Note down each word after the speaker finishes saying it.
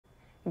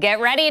Get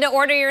ready to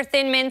order your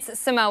Thin Mints,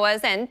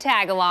 Samoas, and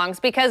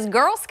Tagalongs because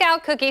Girl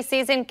Scout cookie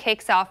season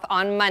kicks off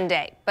on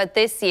Monday. But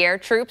this year,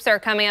 troops are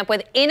coming up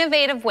with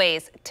innovative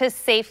ways to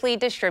safely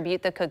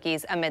distribute the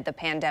cookies amid the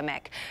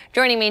pandemic.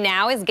 Joining me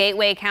now is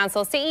Gateway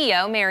Council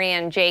CEO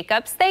Marianne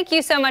Jacobs. Thank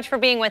you so much for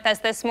being with us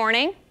this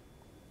morning.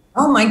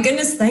 Oh my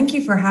goodness, thank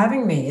you for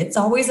having me. It's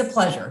always a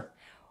pleasure.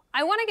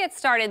 I want to get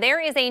started.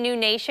 There is a new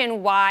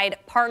nationwide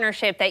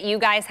partnership that you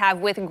guys have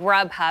with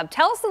Grubhub.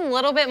 Tell us a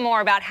little bit more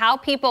about how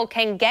people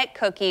can get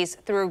cookies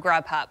through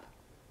Grubhub.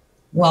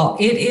 Well,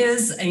 it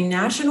is a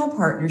national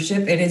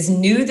partnership. It is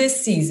new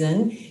this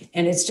season,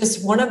 and it's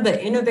just one of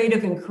the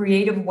innovative and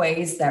creative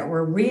ways that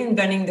we're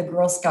reinventing the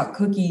Girl Scout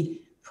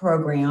cookie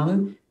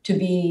program to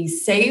be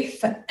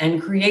safe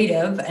and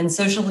creative and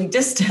socially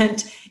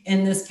distant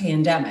in this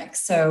pandemic.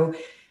 So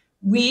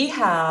we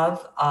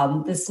have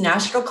this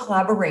national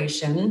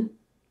collaboration,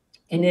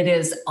 and it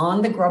is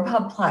on the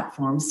Grubhub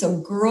platform. So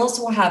girls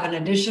will have an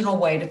additional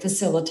way to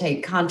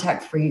facilitate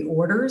contact-free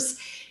orders.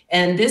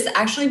 And this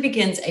actually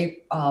begins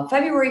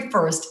February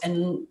 1st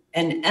and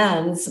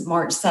ends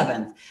March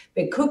 7th.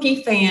 But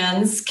cookie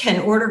fans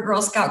can order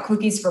Girl Scout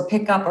cookies for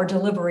pickup or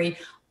delivery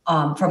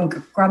from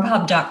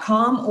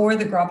Grubhub.com or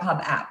the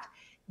Grubhub app.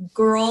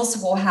 Girls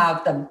will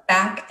have the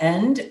back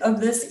end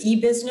of this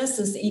e-business,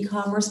 this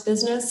e-commerce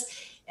business,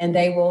 and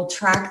they will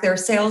track their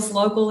sales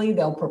locally.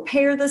 They'll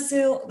prepare the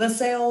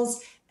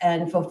sales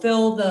and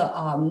fulfill the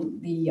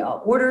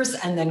orders,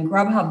 and then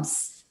Grubhub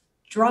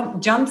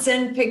jumps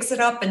in, picks it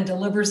up, and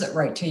delivers it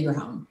right to your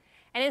home.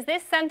 And is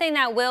this something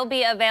that will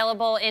be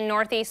available in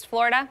Northeast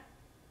Florida?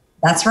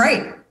 That's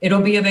right.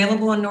 It'll be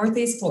available in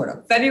Northeast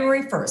Florida.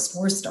 February 1st,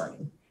 we're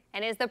starting.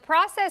 And is the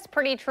process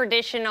pretty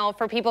traditional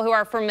for people who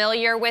are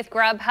familiar with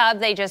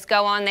Grubhub? They just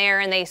go on there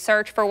and they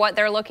search for what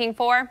they're looking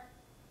for?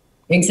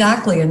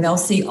 Exactly, and they'll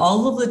see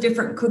all of the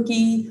different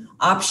cookie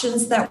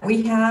options that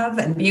we have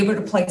and be able to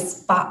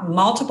place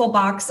multiple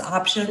box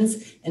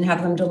options and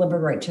have them delivered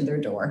right to their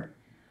door.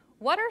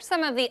 What are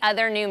some of the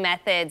other new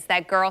methods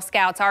that Girl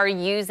Scouts are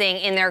using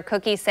in their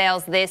cookie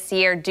sales this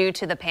year due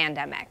to the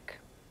pandemic?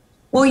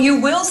 Well, you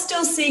will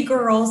still see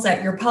girls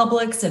at your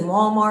Publix and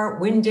Walmart,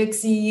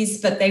 Winn-Dixie's,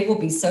 but they will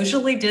be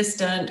socially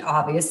distant,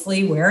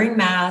 obviously, wearing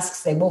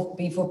masks. They will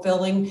be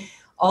fulfilling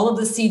all of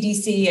the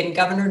CDC and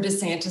Governor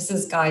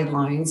DeSantis's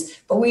guidelines,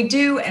 but we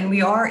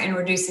are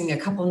introducing a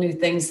couple new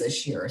things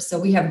this year. So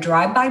we have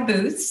drive-by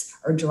booths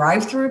or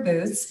drive-through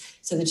booths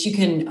so that you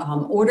can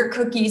order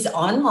cookies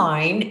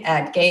online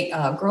at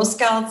Girl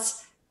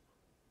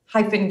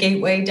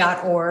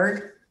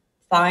Scouts-gateway.org,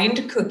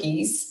 find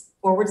cookies,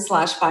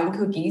 /find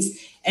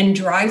cookies, and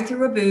drive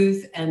through a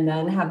booth and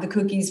then have the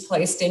cookies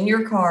placed in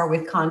your car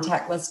with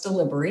contactless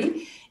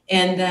delivery.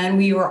 And then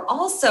we are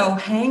also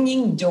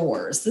hanging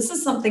doors. This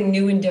is something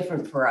new and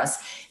different for us.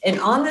 And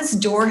on this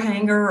door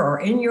hanger or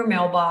in your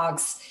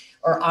mailbox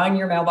or on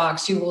your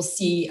mailbox, you will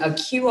see a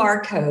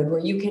QR code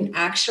where you can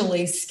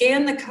actually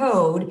scan the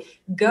code,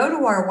 go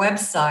to our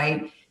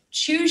website,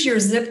 choose your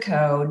zip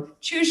code,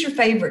 choose your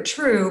favorite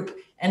troop,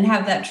 and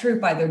have that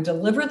troop either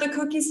deliver the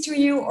cookies to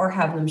you or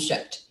have them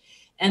shipped.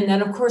 And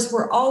then, of course,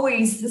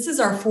 this is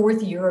our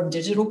 4th year of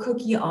digital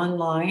cookie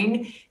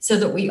online, so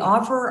that we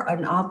offer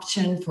an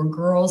option for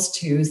girls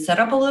to set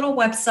up a little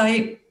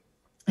website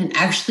and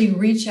actually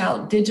reach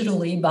out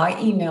digitally by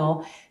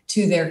email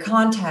to their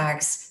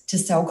contacts to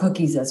sell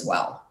cookies as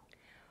well.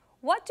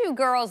 What do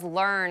girls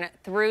learn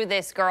through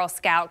this Girl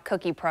Scout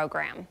cookie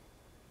program?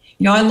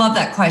 I love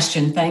that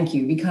question. Thank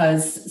you,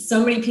 because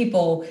so many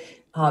people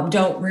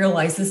don't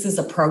realize this is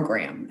a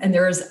program, and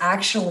there is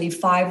actually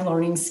 5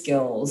 learning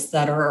skills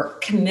that are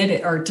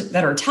committed or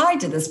that are tied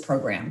to this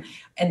program.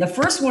 And the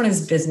first one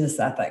is business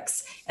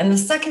ethics, and the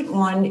second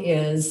one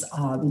is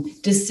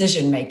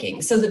decision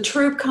making. So the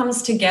troop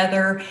comes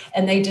together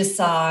and they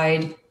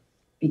decide,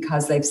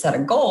 because they've set a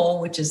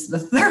goal, which is the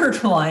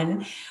third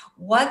one,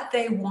 what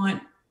they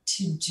want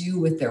to do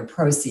with their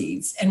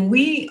proceeds. And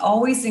we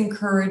always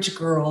encourage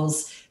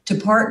girls to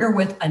partner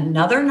with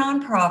another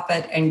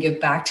nonprofit and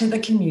give back to the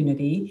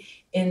community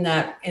in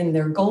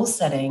their goal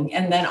setting,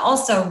 and then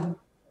also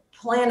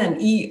plan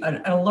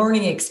a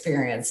learning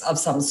experience of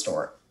some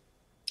sort.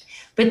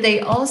 But they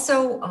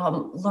also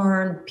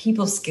learn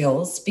people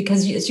skills,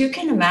 because as you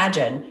can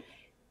imagine,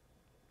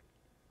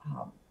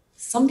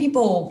 some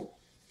people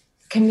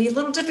can be a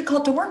little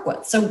difficult to work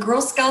with. So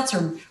Girl Scouts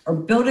are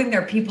building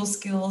their people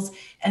skills,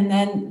 and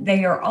then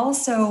they are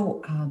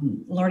also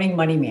learning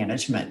money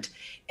management.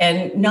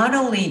 And not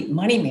only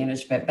money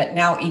management, but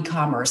now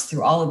e-commerce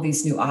through all of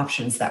these new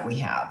options that we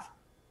have.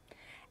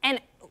 And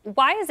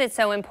why is it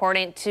so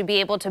important to be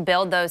able to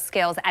build those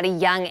skills at a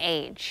young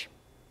age?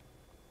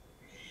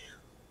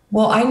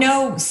 Well, I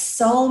know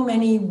so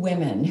many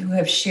women who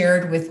have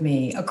shared with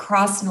me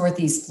across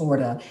Northeast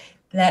Florida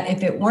that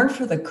if it weren't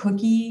for the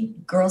Cookie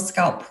Girl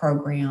Scout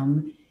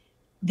program,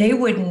 they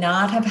would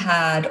not have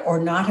had or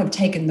not have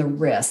taken the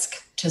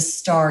risk to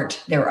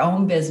start their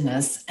own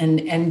business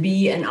and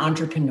be an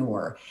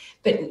entrepreneur.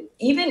 But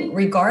even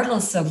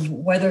regardless of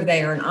whether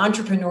they are an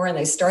entrepreneur and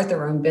they start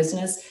their own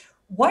business,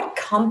 what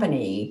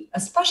company,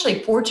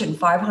 especially Fortune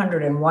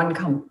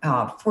 501,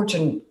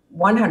 Fortune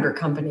 100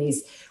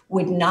 companies,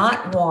 would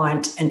not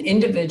want an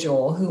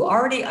individual who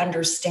already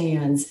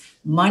understands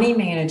money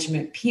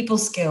management, people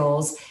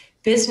skills,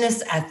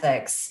 business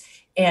ethics,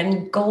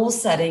 and goal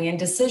setting and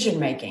decision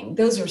making?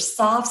 Those are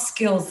soft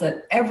skills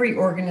that every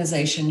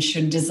organization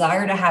should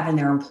desire to have in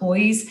their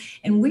employees.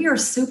 And we are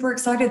super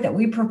excited that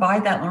we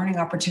provide that learning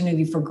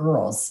opportunity for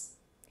girls.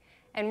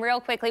 And real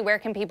quickly, where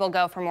can people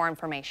go for more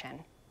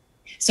information?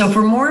 So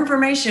for more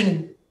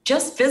information,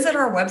 just visit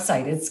our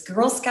website. It's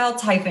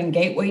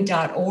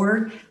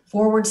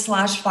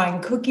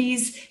girlscouts-gateway.org/find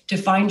cookies to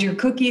find your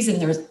cookies.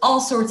 And there's all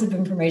sorts of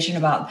information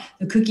about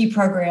the cookie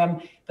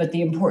program, but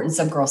the importance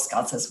of Girl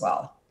Scouts as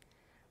well.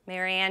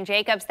 Marianne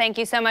Jacobs, thank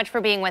you so much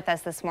for being with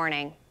us this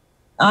morning.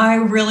 I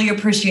really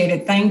appreciate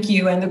it. Thank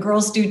you. And the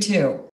girls do too.